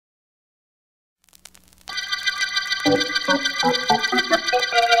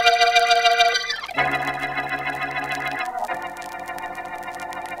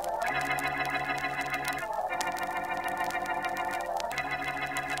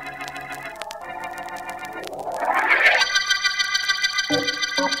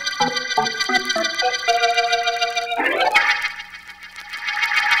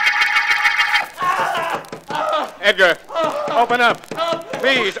Edgar, open up.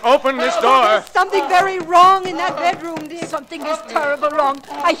 Please, open this door. There's something very wrong in that bedroom, Dick. Something is terrible wrong.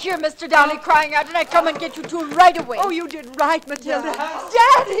 I hear Mr. Downey crying out, and I come and get you two right away. Oh, you did right, Matilda.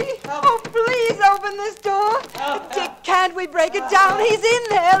 Daddy! Oh, please open this door. Dick, can't we break it down? He's in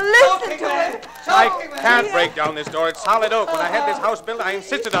there. Listen to him. I can't break down this door. It's solid oak. When I had this house built, I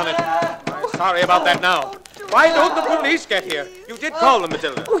insisted on it. I'm sorry about that now. Why don't the police get here? You did call them,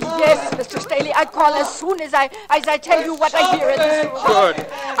 Matilda. Oh, yes, Mr. Staley. I call as soon as I tell you what I hear in this room. Good.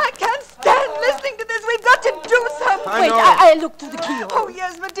 I can't stand listening to this. We've got to do something. Wait, I look through the keyhole. Oh,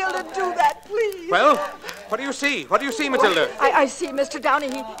 yes, Matilda, do that, please. Well, what do you see? What do you see, Matilda? I see Mr.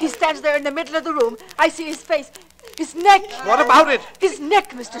 Downey. He stands there in the middle of the room. I see his face. His neck. What about it? His neck,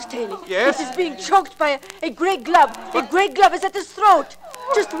 Mr. Staley. Yes? It is being choked by a gray glove. A gray glove is at his throat.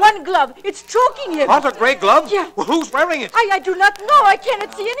 Just one glove. It's choking him. What, a gray glove? Yeah. Well, who's wearing it? I do not know. I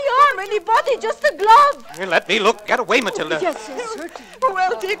cannot see any arm, any body, just a glove. Here, let me look. Get away, Matilda. Yes, certainly.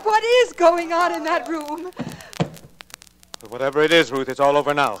 Well, Dick, what is going on in that room? Whatever it is, Ruth, it's all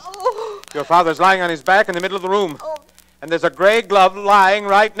over now. Oh. Your father's lying on his back in the middle of the room. Oh. And there's a gray glove lying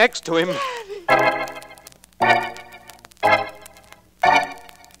right next to him.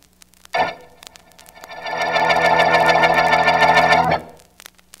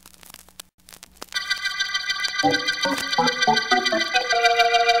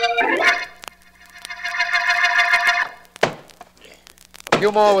 A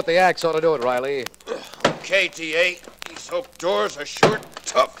few more with the axe ought to do it, Riley. Okay, T.A. These oak doors are sure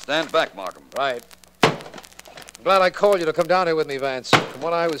tough. Stand back, Markham. Right. I'm glad I called you to come down here with me, Vance. From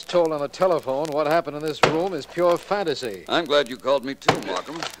what I was told on the telephone, what happened in this room is pure fantasy. I'm glad you called me too,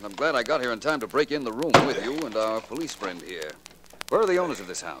 Markham. And I'm glad I got here in time to break in the room with you and our police friend here. Where are the owners of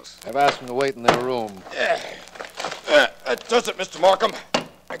this house? I've asked them to wait in their room. That does it, Mr. Markham.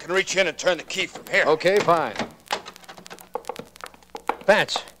 I can reach in and turn the key from here. Okay, fine.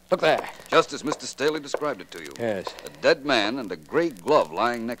 Vance, look there. Just as Mr. Staley described it to you. Yes. A dead man and a gray glove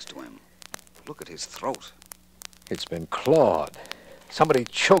lying next to him. Look at his throat. It's been clawed. Somebody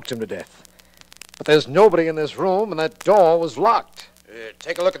choked him to death. But there's nobody in this room, and that door was locked.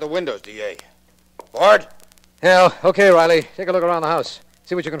 Take a look at the windows, D.A. Bard? Yeah, okay, Riley. Take a look around the house.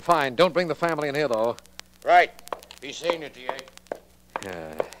 See what you can find. Don't bring the family in here, though. Right. Be seeing you, D.A.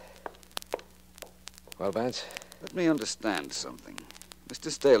 Yeah. Well, Vance? Let me understand something. Mr.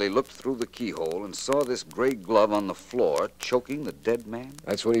 Staley looked through the keyhole and saw this gray glove on the floor choking the dead man?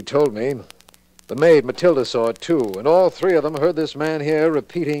 That's what he told me. The maid, Matilda, saw it, too, and all three of them heard this man here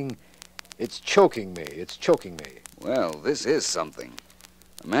repeating, "It's choking me, it's choking me." Well, this is something.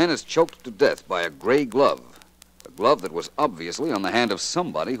 A man is choked to death by a gray glove. A glove that was obviously on the hand of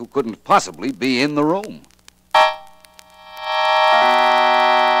somebody who couldn't possibly be in the room.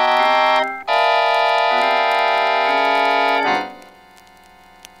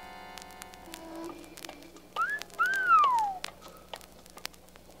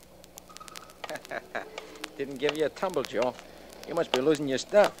 Didn't give you a tumble, Joe. You must be losing your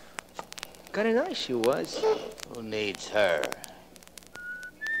stuff. Kind of nice you was. Who needs her?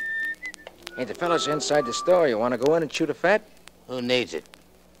 Ain't the fellas inside the store? You want to go in and shoot a fat? Who needs it?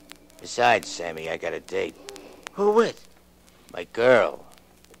 Besides, Sammy, I got a date. Who with? My girl.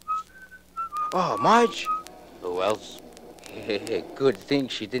 Oh, Marge? Who else? Good thing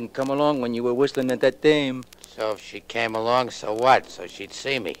she didn't come along when you were whistling at that dame. So if she came along, so what? So she'd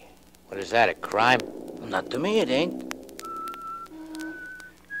see me. What is that, a crime? Not to me, it ain't.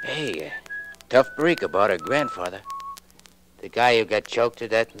 Hey, tough break about her grandfather. The guy who got choked to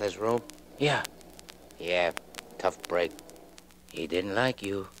death in this room? Yeah. Yeah, tough break. He didn't like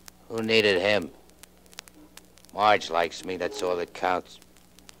you. Who needed him? Marge likes me, that's all that counts.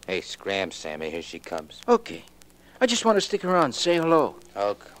 Hey, scram, Sammy, here she comes. Okay. I just want to stick around, say hello.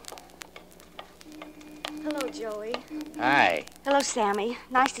 Okay. Hello, Joey. Hi. Hello, Sammy.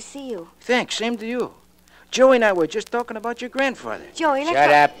 Nice to see you. Thanks, same to you. Joey and I were just talking about your grandfather. Joey, let's Shut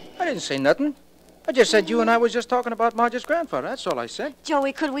up. I didn't say nothing. I just said you and I was just talking about Marge's grandfather. That's all I said.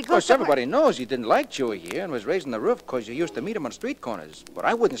 Joey, could we go Of course, somewhere? everybody knows you didn't like Joey here and was raising the roof because you used to meet him on street corners. But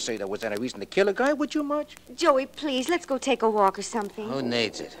I wouldn't say there was any reason to kill a guy, would you, Marge? Joey, please, let's go take a walk or something. Who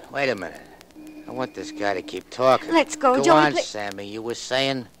needs it? Wait a minute. I want this guy to keep talking. Let's go, Go Joey. on, Sammy. You were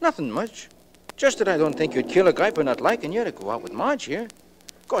saying? Nothing much. Just that I don't think you'd kill a guy for not liking you to go out with Marge here.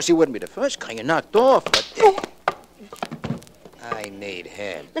 Of course, he wouldn't be the first guy you knocked off, but... I need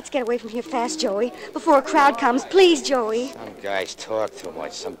him. Let's get away from here fast, Joey, before a crowd comes. Please, Joey. Some guys talk too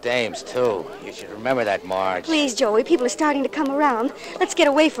much. Some dames, too. You should remember that, Marge. Please, Joey. People are starting to come around. Let's get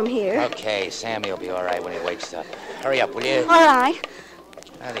away from here. Okay, Sammy will be all right when he wakes up. Hurry up, will you? All right.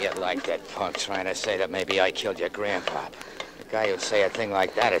 How do you like that punk trying to say that maybe I killed your grandpa? The guy who'd say a thing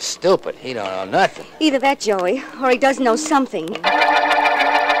like that is stupid. He don't know nothing. Either that, Joey, or he does know something.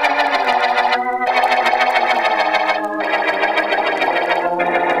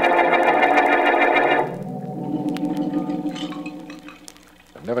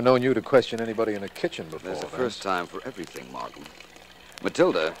 I've never known you to question anybody in a kitchen before. There's a first time for everything, Markham.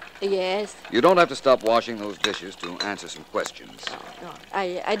 Matilda, Yes. you don't have to stop washing those dishes to answer some questions. No,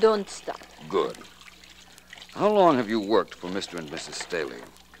 I don't stop. Good. How long have you worked for Mr. and Mrs. Staley?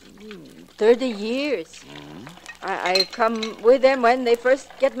 30 years. I come with them when they first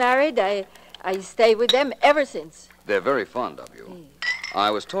get married. I stay with them ever since. They're very fond of you.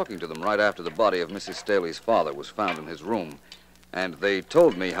 I was talking to them right after the body of Mrs. Staley's father was found in his room, and they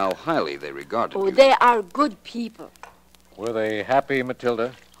told me how highly they regarded Oh, you. they are good people. Were they happy,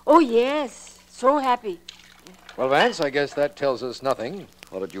 Matilda? Oh, yes. So happy. Well, Vance, I guess that tells us nothing.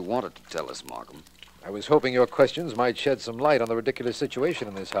 What did you want it to tell us, Markham? I was hoping your questions might shed some light on the ridiculous situation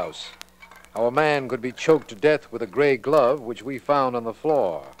in this house. How a man could be choked to death with a gray glove, which we found on the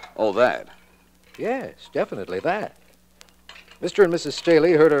floor. Oh, that. Yes, definitely that. Mr. and Mrs.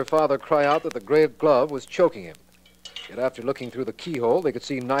 Staley heard her father cry out that the gray glove was choking him. Yet after looking through the keyhole, they could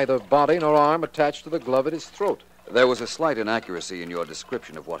see neither body nor arm attached to the glove at his throat. There was a slight inaccuracy in your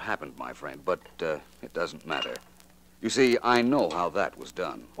description of what happened, my friend, but it doesn't matter. You see, I know how that was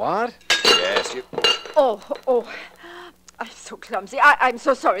done. What? Yes, you... Oh. I'm so clumsy. I'm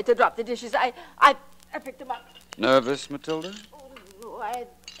so sorry to drop the dishes. I picked them up. Nervous, Matilda? Oh, no, I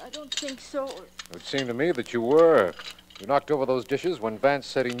don't think so. It seemed to me that you were. You knocked over those dishes when Vance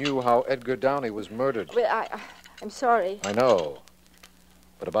said he knew how Edgar Downey was murdered. Well, I'm sorry. I know.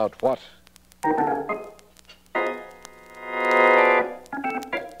 But about what?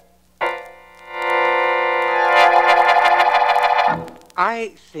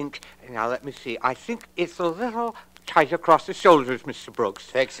 I think, now let me see, I think it's a little tight across the shoulders, Mr. Brooks.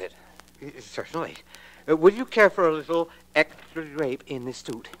 Fix it. Certainly. Would you care for a little extra drape in this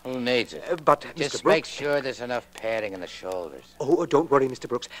suit? Who needs it? But, Just Mr. Brooks... make sure there's enough padding in the shoulders. Oh, don't worry, Mr.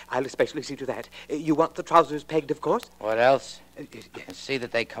 Brooks. I'll especially see to that. You want the trousers pegged, of course? What else? Yes. And see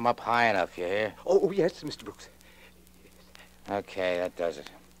that they come up high enough, you hear? Oh, yes, Mr. Brooks. Okay, that does it.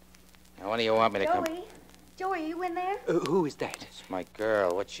 Now, when do you want me to come? Joey, you in there? Who is that? It's my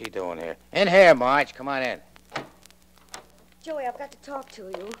girl. What's she doing here? In here, Marge. Come on in. Joey, I've got to talk to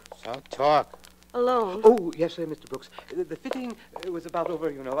you. So talk. Alone. Oh, yes, sir, Mr. Brooks. The fitting was about over,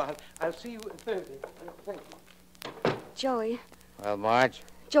 you know. I'll see you Thursday. Thank you. Joey. Well, Marge,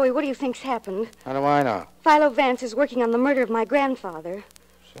 Joey, what do you think's happened? how do I know? Philo Vance is working on the murder of my grandfather.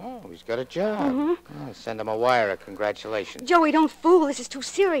 So, he's got a job. Oh, send him a wire of congratulations. Joey, don't fool. This is too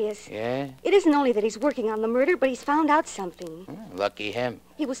serious. Yeah? It isn't only that he's working on the murder, but he's found out something. Lucky him.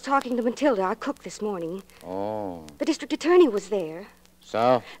 He was talking to Matilda, our cook, this morning. Oh. The district attorney was there.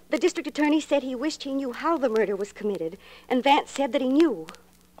 So? The district attorney said he wished he knew how the murder was committed, and Vance said that he knew.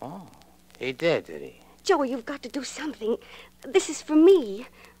 Oh. He did he? Joey, you've got to do something. This is for me.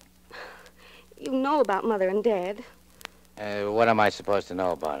 You know about Mother and Dad. What am I supposed to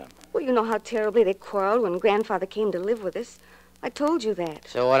know about him? Well, you know how terribly they quarreled when Grandfather came to live with us. I told you that.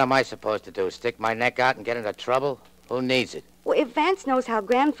 So what am I supposed to do? Stick my neck out and get into trouble? Who needs it? Well, if Vance knows how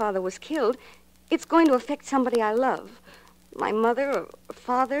Grandfather was killed, it's going to affect somebody I love. My mother or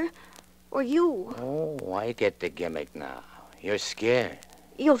father or you. Oh, I get the gimmick now. You're scared.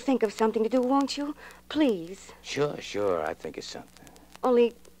 You'll think of something to do, won't you? Please. Sure. I think of something.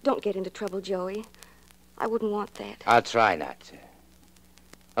 Only don't get into trouble, Joey. I wouldn't want that. I'll try not to.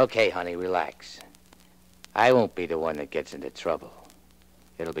 Okay, honey, relax. I won't be the one that gets into trouble.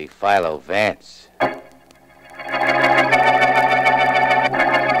 It'll be Philo Vance.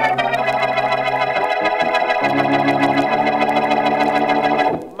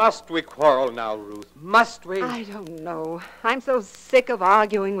 Must we quarrel now, Ruth? Must we? I don't know. I'm so sick of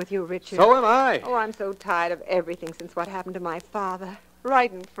arguing with you, Richard. So am I. Oh, I'm so tired of everything since what happened to my father.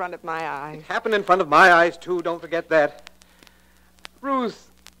 Right in front of my eyes. It happened in front of my eyes, too. Don't forget that.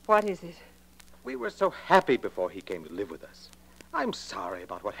 Ruth. What is it? We were so happy before he came to live with us. I'm sorry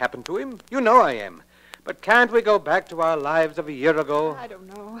about what happened to him. You know I am. But can't we go back to our lives of a year ago? I don't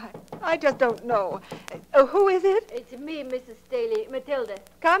know. I just don't know. Who is it? It's me, Mrs. Staley. Matilda.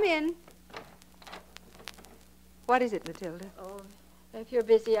 Come in. What is it, Matilda? Oh, if you're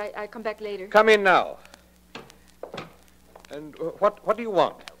busy, I come back later. Come in now. And what do you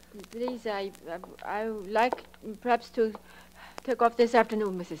want? Please, I would like perhaps to take off this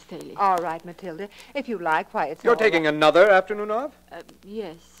afternoon, Mrs. Staley. All right, Matilda. If you like, why, it's You're all taking right. another afternoon off?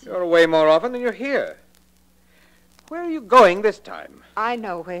 Yes. You're away more often than you're here. Where are you going this time? I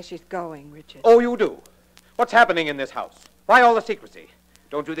know where she's going, Richard. Oh, you do? What's happening in this house? Why all the secrecy?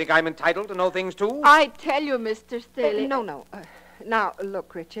 Don't you think I'm entitled to know things, too? I tell you, Mr. Staley. No. Now,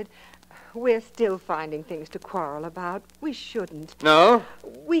 look, Richard. We're still finding things to quarrel about. We shouldn't. No?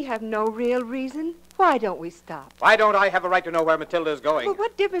 We have no real reason. Why don't we stop? Why don't I have a right to know where Matilda's going? Well,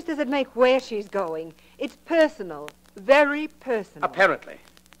 what difference does it make where she's going? It's personal. Very personal. Apparently.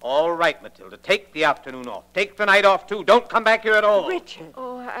 All right, Matilda. Take the afternoon off. Take the night off, too. Don't come back here at all. Richard.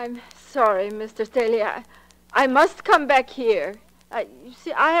 Oh, I'm sorry, Mr. Staley. I must come back here. You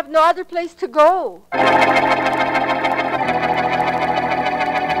see, I have no other place to go.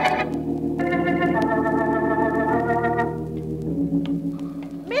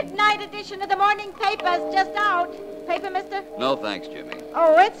 Midnight edition of the morning paper's just out. Paper, mister? No, thanks, Jimmy.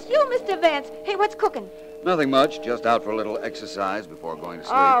 Oh, it's you, Mr. Vance. Hey, what's cooking? Nothing much. Just out for a little exercise before going to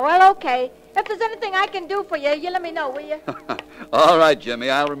sleep. Oh, well, okay. If there's anything I can do for you, you let me know, will you? All right, Jimmy.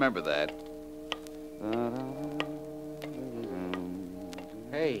 I'll remember that.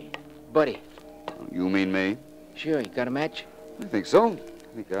 Hey, buddy. You mean me? Sure, you got a match? I think so. I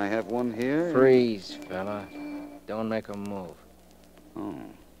think I have one here. Freeze, fella. Don't make a move. Oh.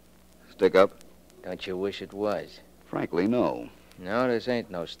 Stick up? Don't you wish it was? Frankly, no. No, this ain't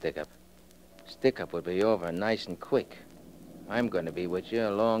no stick-up. Stick-up would be over nice and quick. I'm going to be with you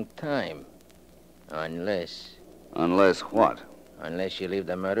a long time. Unless... Unless what? Unless you leave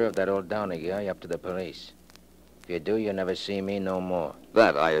the murder of that old Downey guy up to the police. If you do, you'll never see me no more.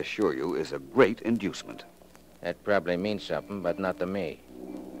 That, I assure you, is a great inducement. That probably means something, but not to me.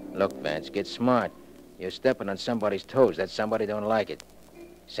 Look, Vance, get smart. You're stepping on somebody's toes. That somebody don't like it.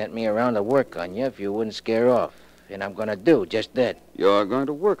 Sent me around to work on you if you wouldn't scare off. And I'm going to do just that. You're going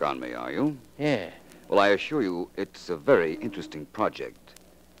to work on me, are you? Yeah. Well, I assure you, it's a very interesting project.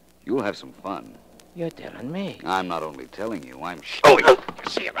 You'll have some fun. You're telling me. I'm not only telling you, I'm showing you.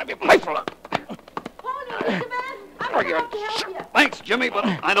 See it, I'd be mindful of. Hold on, Mr. Vance. I'm going to help you. Thanks, Jimmy, but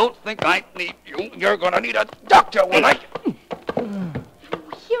I don't think I need you. You're going to need a doctor when I... Here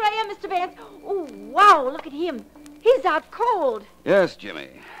I am, Mr. Vance. Oh, wow, look at him. He's out cold. Yes,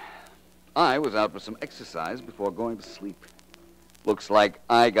 Jimmy. I was out for some exercise before going to sleep. Looks like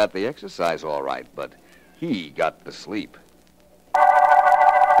I got the exercise all right, but he got the sleep.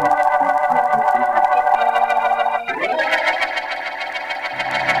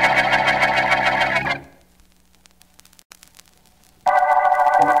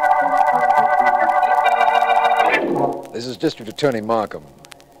 This is District Attorney Markham.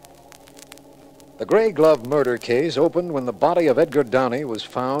 The Gray Glove murder case opened when the body of Edgar Downey was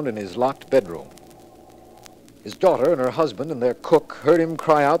found in his locked bedroom. His daughter and her husband and their cook heard him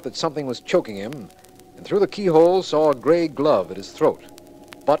cry out that something was choking him, and through the keyhole saw a gray glove at his throat,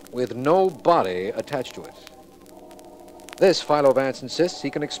 but with no body attached to it. This, Philo Vance insists,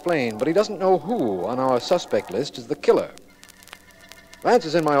 he can explain, but he doesn't know who on our suspect list is the killer. Vance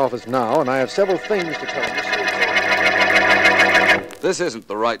is in my office now, and I have several things to tell him. This isn't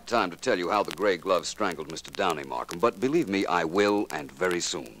the right time to tell you how the gray glove strangled Mr. Downey, Markham, but believe me, I will, and very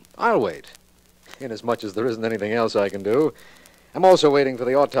soon. I'll wait, inasmuch as there isn't anything else I can do. I'm also waiting for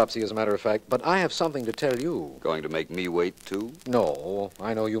the autopsy, as a matter of fact, but I have something to tell you. Going to make me wait, too? No,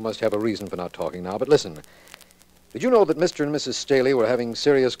 I know you must have a reason for not talking now, but listen. Did you know that Mr. and Mrs. Staley were having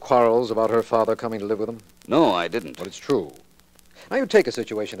serious quarrels about her father coming to live with them? No, I didn't. But it's true. Now, you take a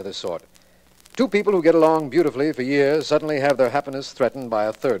situation of this sort. Two people who get along beautifully for years suddenly have their happiness threatened by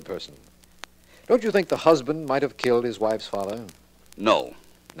a third person. Don't you think the husband might have killed his wife's father? No.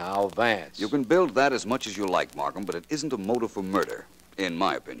 Now, Vance. You can build that as much as you like, Markham, but it isn't a motive for murder, in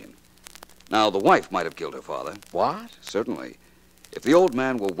my opinion. Now, the wife might have killed her father. What? Certainly. If the old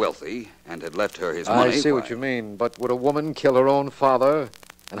man were wealthy and had left her his money... I see what you mean, but would a woman kill her own father?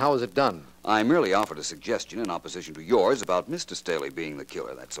 And how is it done? I merely offered a suggestion in opposition to yours about Mr. Staley being the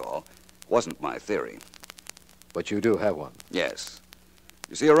killer, that's all. Wasn't my theory. But you do have one. Yes.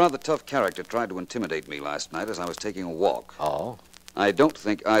 You see, a rather tough character tried to intimidate me last night as I was taking a walk. Oh? I don't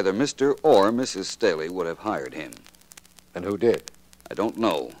think either Mr. or Mrs. Staley would have hired him. And who did? I don't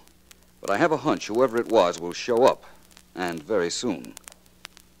know. But I have a hunch whoever it was will show up. And very soon.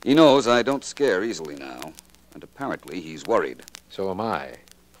 He knows I don't scare easily now. And apparently he's worried. So am I,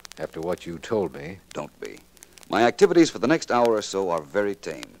 after what you told me. Don't be. My activities for the next hour or so are very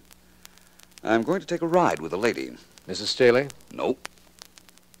tame. I'm going to take a ride with a lady. Mrs. Staley? No.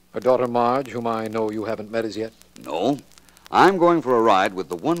 Her daughter Marge, whom I know you haven't met as yet? No. I'm going for a ride with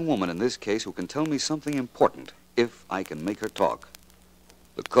the one woman in this case who can tell me something important, if I can make her talk.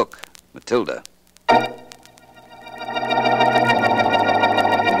 The cook, Matilda.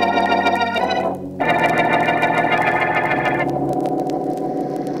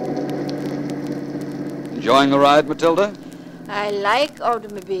 Enjoying the ride, Matilda? I like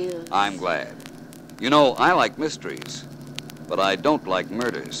automobiles. I'm glad. You know, I like mysteries, but I don't like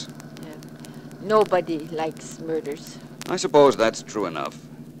murders. Nobody likes murders. I suppose that's true enough.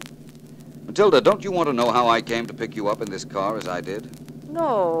 Matilda, don't you want to know how I came to pick you up in this car as I did?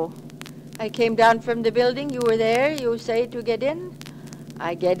 No. I came down from the building. You were there. You say to get in.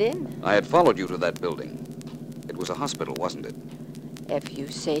 I get in. I had followed you to that building. It was a hospital, wasn't it? If you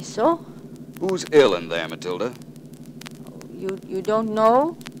say so. Who's ill in there, Matilda? You don't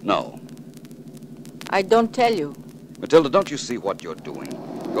know? No. I don't tell you. Matilda, don't you see what you're doing?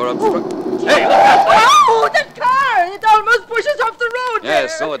 You're obstructing... Hey, look out! Oh, the car! It almost pushes off the road there.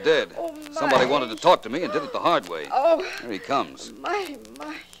 Yes, so it did. Oh, Somebody wanted to talk to me and did it the hard way. Oh. Here he comes. My.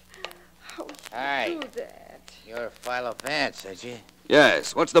 How Hi. you do that? You're Philo Vance, ain't you?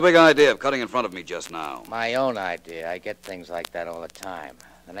 Yes. What's the big idea of cutting in front of me just now? My own idea. I get things like that all the time.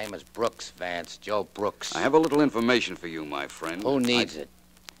 The name is Brooks, Vance. Joe Brooks. I have a little information for you, my friend. Who needs it?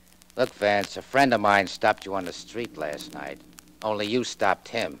 Look, Vance, a friend of mine stopped you on the street last night. Only you stopped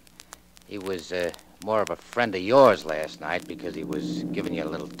him. He was more of a friend of yours last night because he was giving you a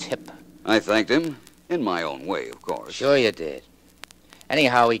little tip. I thanked him, in my own way, of course. Sure you did.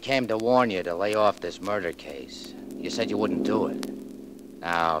 Anyhow, he came to warn you to lay off this murder case. You said you wouldn't do it.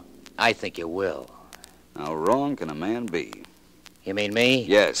 Now, I think you will. How wrong can a man be? You mean me?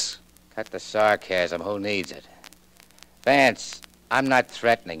 Yes. Cut the sarcasm. Who needs it? Vance, I'm not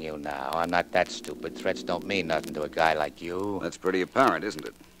threatening you now. I'm not that stupid. Threats don't mean nothing to a guy like you. That's pretty apparent, isn't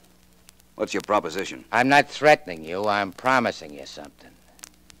it? What's your proposition? I'm not threatening you. I'm promising you something.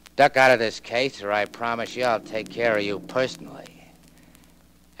 Duck out of this case, or I promise you I'll take care of you personally.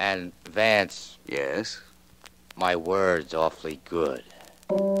 And, Vance... Yes? My word's awfully good.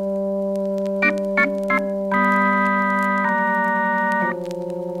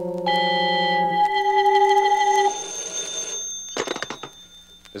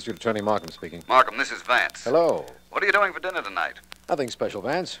 District Attorney Markham speaking. Markham, this is Vance. Hello. What are you doing for dinner tonight? Nothing special,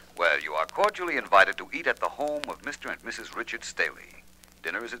 Vance. Well, you are cordially invited to eat at the home of Mr. and Mrs. Richard Staley.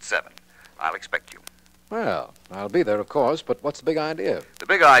 Dinner is at 7. I'll expect you. Well, I'll be there, of course, but what's the big idea? The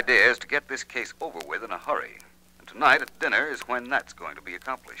big idea is to get this case over with in a hurry. And tonight at dinner is when that's going to be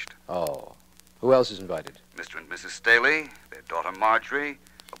accomplished. Oh. Who else is invited? Mr. and Mrs. Staley, their daughter Marjorie,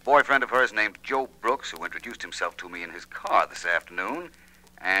 a boyfriend of hers named Joe Brooks, who introduced himself to me in his car this afternoon,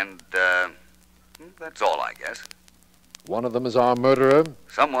 and, that's all, I guess. One of them is our murderer?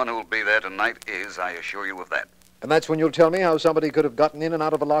 Someone who'll be there tonight is, I assure you of that. And that's when you'll tell me how somebody could have gotten in and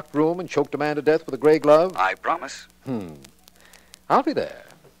out of a locked room and choked a man to death with a gray glove? I promise. I'll be there.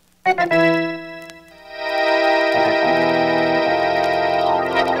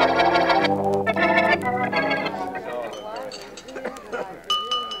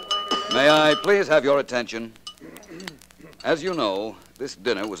 May I please have your attention? As you know, this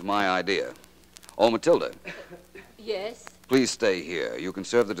dinner was my idea. Oh, Matilda. Yes? Please stay here. You can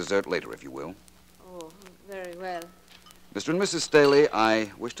serve the dessert later, if you will. Oh, very well. Mr. and Mrs. Staley,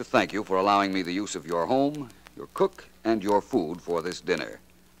 I wish to thank you for allowing me the use of your home, your cook, and your food for this dinner.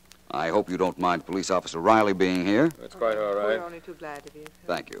 I hope you don't mind Police Officer Riley being here. That's quite all right. We're only too glad to be.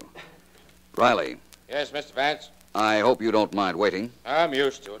 Thank you. Riley, Yes, Mr. Vance? I hope you don't mind waiting. I'm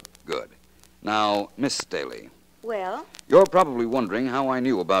used to it. Good. Now, Miss Staley, Well, you're probably wondering how I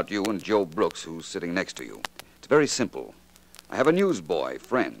knew about you and Joe Brooks, who's sitting next to you. It's very simple. I have a newsboy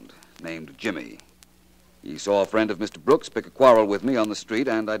friend named Jimmy. He saw a friend of Mr. Brooks pick a quarrel with me on the street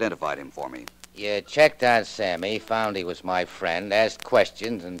and identified him for me. You checked on Sammy, found he was my friend, asked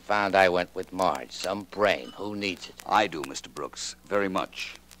questions, and found I went with Marge. Some brain. Who needs it? I do, Mr. Brooks, very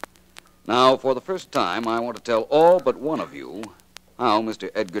much. Now, for the first time, I want to tell all but one of you how Mr.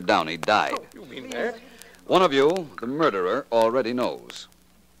 Edgar Downey died. Oh, you mean that? One of you, the murderer, already knows.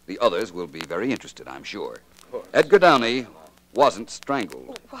 The others will be very interested, I'm sure. Edgar Downey wasn't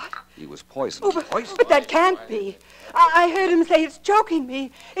strangled. What? He was poisoned. Oh, but that can't be. I heard him say it's choking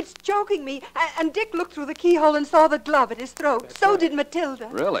me. It's choking me. And Dick looked through the keyhole and saw the glove at his throat. So did Matilda.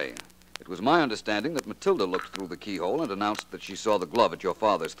 Really? It was my understanding that Matilda looked through the keyhole and announced that she saw the glove at your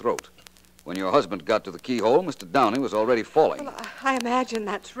father's throat. When your husband got to the keyhole, Mr. Downey was already falling. Well, I imagine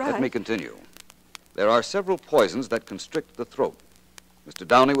that's right. Let me continue. There are several poisons that constrict the throat. Mr.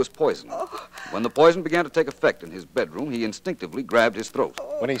 Downey was poisoned. When the poison began to take effect in his bedroom, he instinctively grabbed his throat.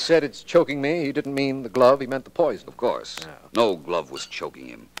 When he said it's choking me, he didn't mean the glove, he meant the poison. Of course. No glove was choking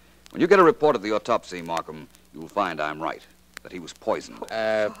him. When you get a report of the autopsy, Markham, you'll find I'm right, that he was poisoned.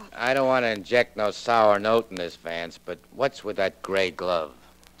 I don't want to inject no sour note in this, Vance, but what's with that gray glove?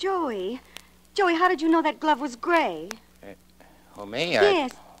 Joey, how did you know that glove was gray? Oh, me?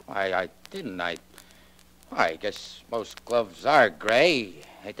 Yes. I didn't. I guess most gloves are gray,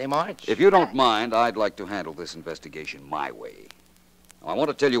 ain't they, Marge? If you don't mind, I'd like to handle this investigation my way. Now, I want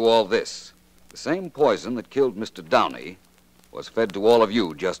to tell you all this. The same poison that killed Mr. Downey was fed to all of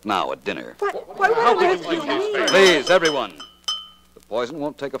you just now at dinner. What on earth do you mean? Please, everyone. The poison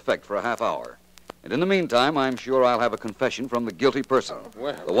won't take effect for a half hour. And in the meantime, I'm sure I'll have a confession from the guilty person.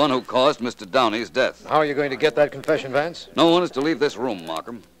 The one who caused Mr. Downey's death. How are you going to get that confession, Vance? No one is to leave this room,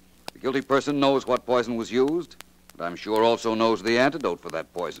 Markham. The guilty person knows what poison was used, and I'm sure also knows the antidote for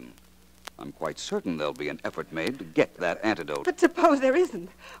that poison. I'm quite certain there'll be an effort made to get that antidote. But suppose there isn't.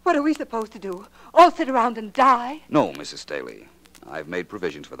 What are we supposed to do? All sit around and die? No, Mrs. Staley. I've made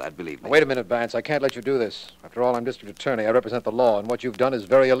provisions for that, believe me. Wait a minute, Vance. I can't let you do this. After all, I'm district attorney. I represent the law, and what you've done is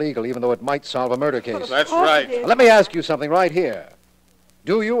very illegal, even though it might solve a murder case. That's right. Now, let me ask you something right here.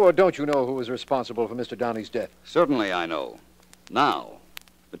 Do you or don't you know who was responsible for Mr. Downey's death? Certainly I know. Now.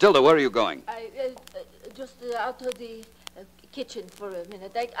 Matilda, where are you going? Just out to the kitchen for a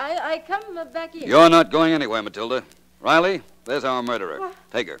minute. I come back in. You're not going anywhere, Matilda. Riley, there's our murderer.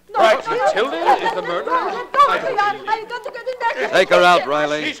 Take her. Right, Matilda is the murderer? I got to get in there. Take her out,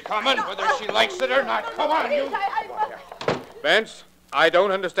 Riley. She's coming, whether she likes it or not. Come on, you. Vance, I don't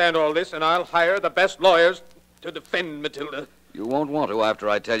understand all this, and I'll hire the best lawyers to defend Matilda. You won't want to after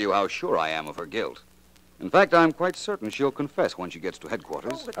I tell you how sure I am of her guilt. In fact, I'm quite certain she'll confess when she gets to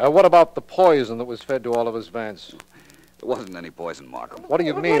headquarters. What about the poison that was fed to all of us, Vance? There wasn't any poison, Markham. What do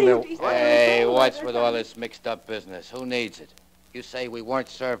you mean? Hey, what's with all this mixed-up business? Who needs it? You say we weren't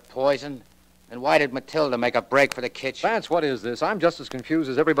served poison? Then why did Matilda make a break for the kitchen? Vance, what is this? I'm just as confused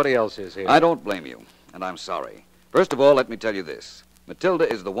as everybody else is here. I don't blame you, and I'm sorry. First of all, let me tell you this.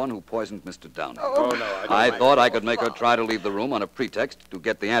 Matilda is the one who poisoned Mr. Downey. Oh, no, I thought I could make her try to leave the room on a pretext to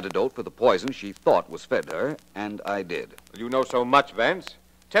get the antidote for the poison she thought was fed her, and I did. You know so much, Vance.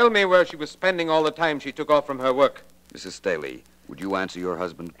 Tell me where she was spending all the time she took off from her work. Mrs. Staley, would you answer your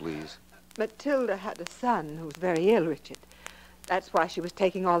husband, please? Matilda had a son who was very ill, Richard. That's why she was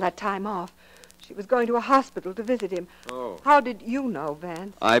taking all that time off. She was going to a hospital to visit him. Oh. How did you know,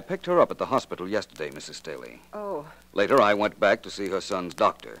 Vance? I picked her up at the hospital yesterday, Mrs. Staley. Oh. Later, I went back to see her son's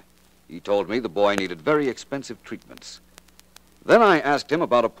doctor. He told me the boy needed very expensive treatments. Then I asked him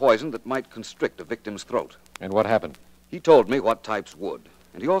about a poison that might constrict a victim's throat. And what happened? He told me what types would,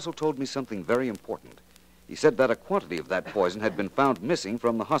 and he also told me something very important. He said that a quantity of that poison had been found missing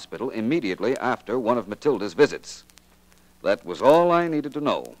from the hospital immediately after one of Matilda's visits. That was all I needed to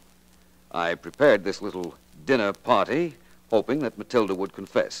know. I prepared this little dinner party, hoping that Matilda would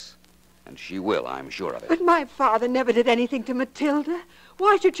confess. And she will, I'm sure of it. But my father never did anything to Matilda.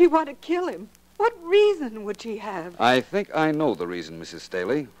 Why should she want to kill him? What reason would she have? I think I know the reason, Mrs.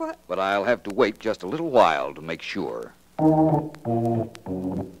 Staley. What? But I'll have to wait just a little while to make sure.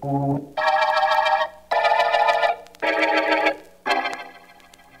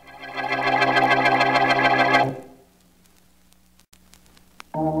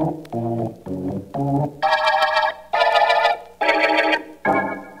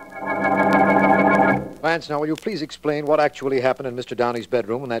 Vance, now, will you please explain what actually happened in Mr. Downey's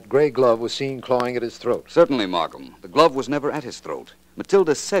bedroom when that gray glove was seen clawing at his throat? Certainly, Markham. The glove was never at his throat.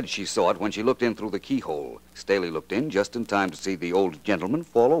 Matilda said she saw it when she looked in through the keyhole. Staley looked in just in time to see the old gentleman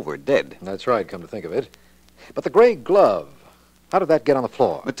fall over dead. That's right, come to think of it. But the gray glove, how did that get on the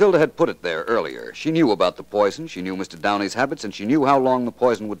floor? Matilda had put it there earlier. She knew about the poison, she knew Mr. Downey's habits, and she knew how long the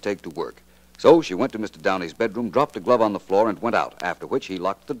poison would take to work. So she went to Mr. Downey's bedroom, dropped a glove on the floor, and went out, after which he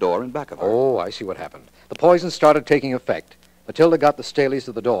locked the door in back of her. Oh, I see what happened. The poison started taking effect. Matilda got the Staleys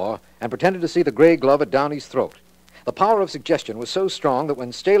to the door and pretended to see the gray glove at Downey's throat. The power of suggestion was so strong that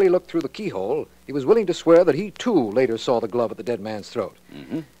when Staley looked through the keyhole, he was willing to swear that he, too, later saw the glove at the dead man's throat.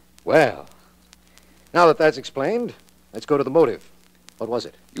 Mm-hmm. Well, now that that's explained, let's go to the motive. What was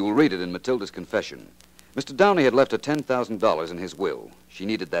it? You'll read it in Matilda's confession. Mr. Downey had left her $10,000 in his will. She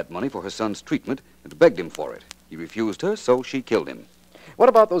needed that money for her son's treatment and begged him for it. He refused her, so she killed him. What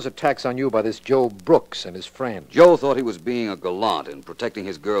about those attacks on you by this Joe Brooks and his friend? Joe thought he was being a gallant in protecting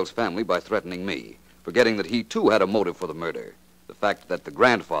his girl's family by threatening me, forgetting that he, too, had a motive for the murder. The fact that the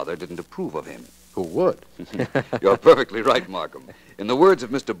grandfather didn't approve of him. Who would? You're perfectly right, Markham. In the words of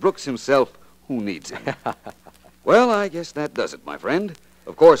Mr. Brooks himself, who needs him? Well, I guess that does it, my friend.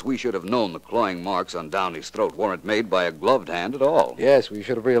 Of course, we should have known the clawing marks on Downey's throat weren't made by a gloved hand at all. Yes, we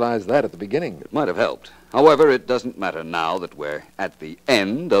should have realized that at the beginning. It might have helped. However, it doesn't matter now that we're at the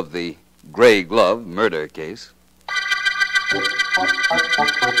end of the Gray Glove murder case.